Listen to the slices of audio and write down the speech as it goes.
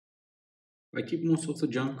I keep most of the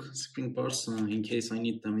junk spring parts in case I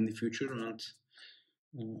need them in the future, and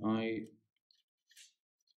I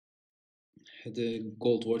had a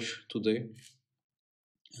gold wash today,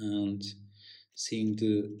 and seeing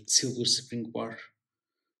the silver spring bar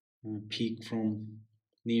peak from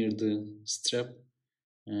near the strap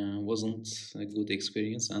wasn't a good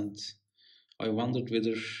experience, and I wondered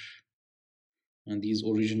whether these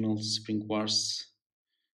original spring bars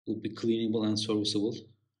would be cleanable and serviceable.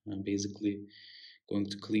 I'm basically going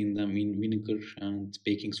to clean them in vinegar and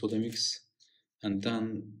baking soda mix, and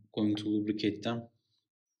then going to lubricate them,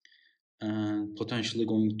 and potentially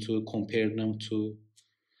going to compare them to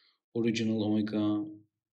original Omega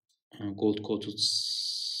gold coated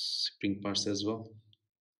spring parts as well,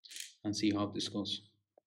 and see how this goes.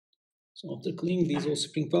 So after cleaning these all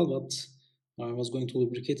spring valves, I was going to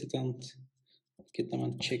lubricate it and get them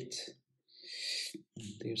and checked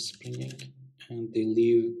they're springing, and they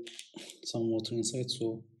leave some water inside,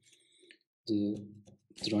 so the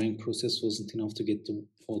drying process wasn't enough to get the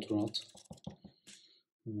water out.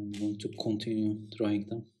 I'm going to continue drying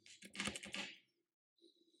them,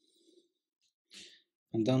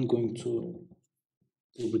 and then going to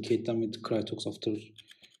lubricate them with Krytox after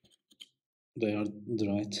they are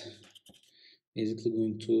dried. Basically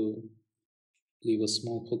going to leave a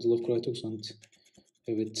small bottle of Krytox and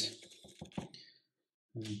have it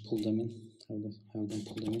pull them in, have them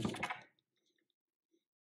pull them in.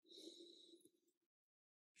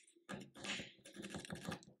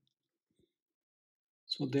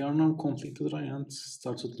 So they are now completely dry, and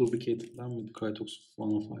started lubricating them with Krytox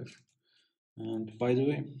 105. And by the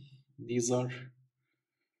way, these are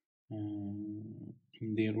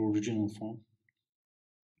in their original form.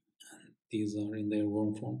 These are in their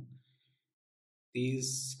warm form.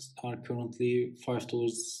 These are currently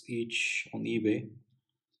 $5 each on eBay.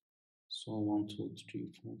 So 1, 2, 3,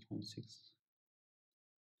 4, 5, 6,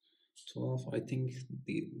 12. I think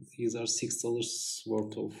these are $6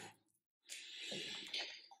 worth of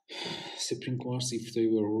spring cars if they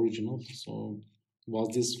were original. So was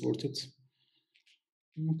this worth it?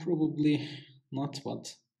 Probably not,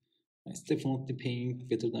 but it's definitely paying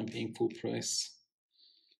better than paying full price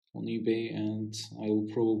on eBay, and I will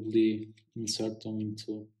probably insert them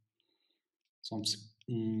into some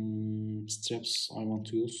straps I want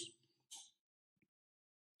to use.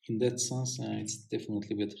 In that sense, it's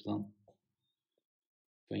definitely better than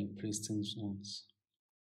buying pristine ones.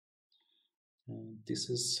 This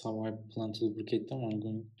is how I plan to lubricate them. I'm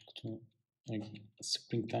going to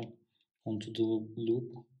spring them onto the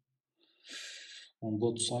loop on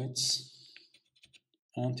both sides,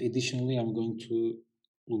 and additionally I'm going to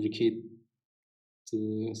lubricate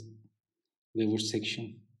the lever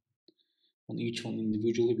section on each one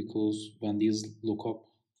individually, because when these lock up,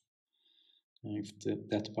 if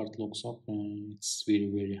that part locks up, it's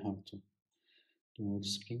very hard to remove the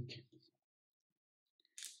spring.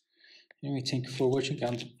 Anyway, thank you for watching,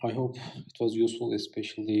 and I hope it was useful,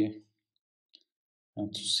 especially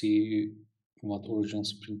to see what original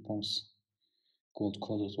spring pumps gold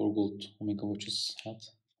coated or gold Omega watches had,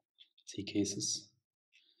 T cases,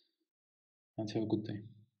 and have a good day.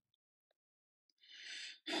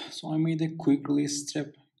 So I made a quick release strap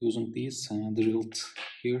using these drilled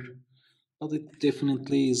here, but it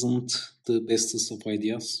definitely isn't the bestest of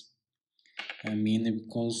ideas, mainly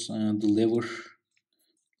because the lever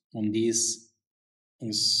on these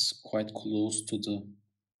is quite close to the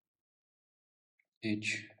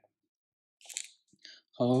edge.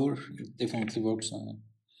 However, it definitely works.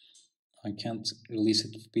 I can't release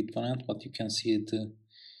it with one hand, but you can see the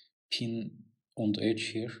pin on the edge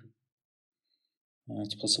here.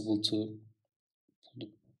 It's possible to pull the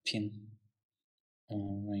pin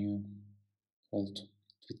when you hold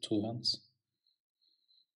with two hands.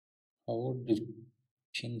 However, the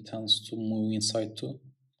pin tends to move inside too.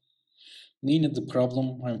 Mainly the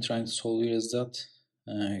problem I'm trying to solve here is that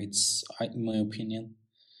it's, in my opinion,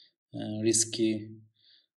 risky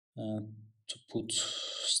to put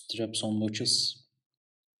straps on watches,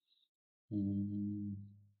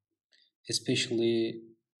 especially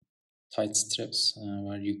tight straps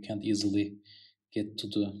where you can't easily get to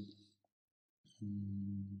the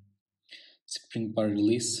spring bar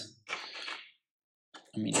release.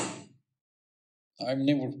 I mean, I've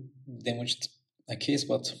never damaged a case,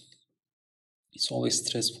 but it's always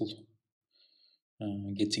stressful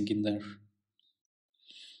getting in there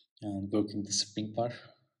and working the spring bar.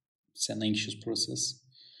 It's an anxious process.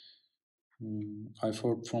 I've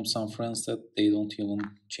heard from some friends that they don't even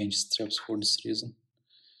change straps for this reason.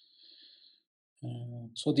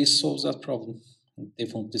 So this solves that problem. It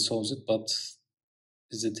definitely solves it, but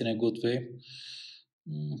is it in a good way?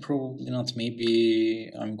 Probably not.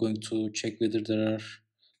 Maybe I'm going to check whether there are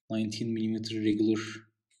 19 millimeter regular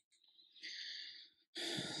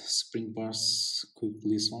spring bars quick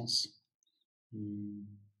release ones. Mm,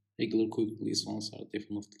 Regular quick release ones are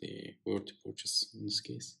definitely worth to purchase in this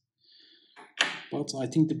case. But I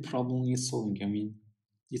think the problem is solving. I mean,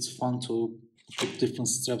 it's fun to put different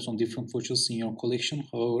straps on different watches in your collection.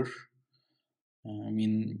 However, I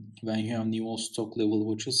mean, when you have new stock level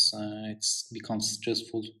watches, it becomes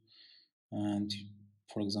stressful. And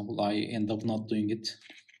for example, I end up not doing it.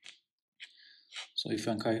 So if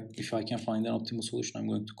I can find an optimal solution, I'm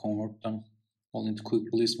going to convert them all into quick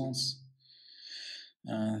release ones.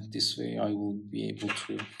 And this way, I will be able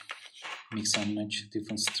to mix and match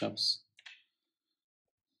different straps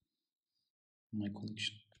in my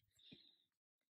collection.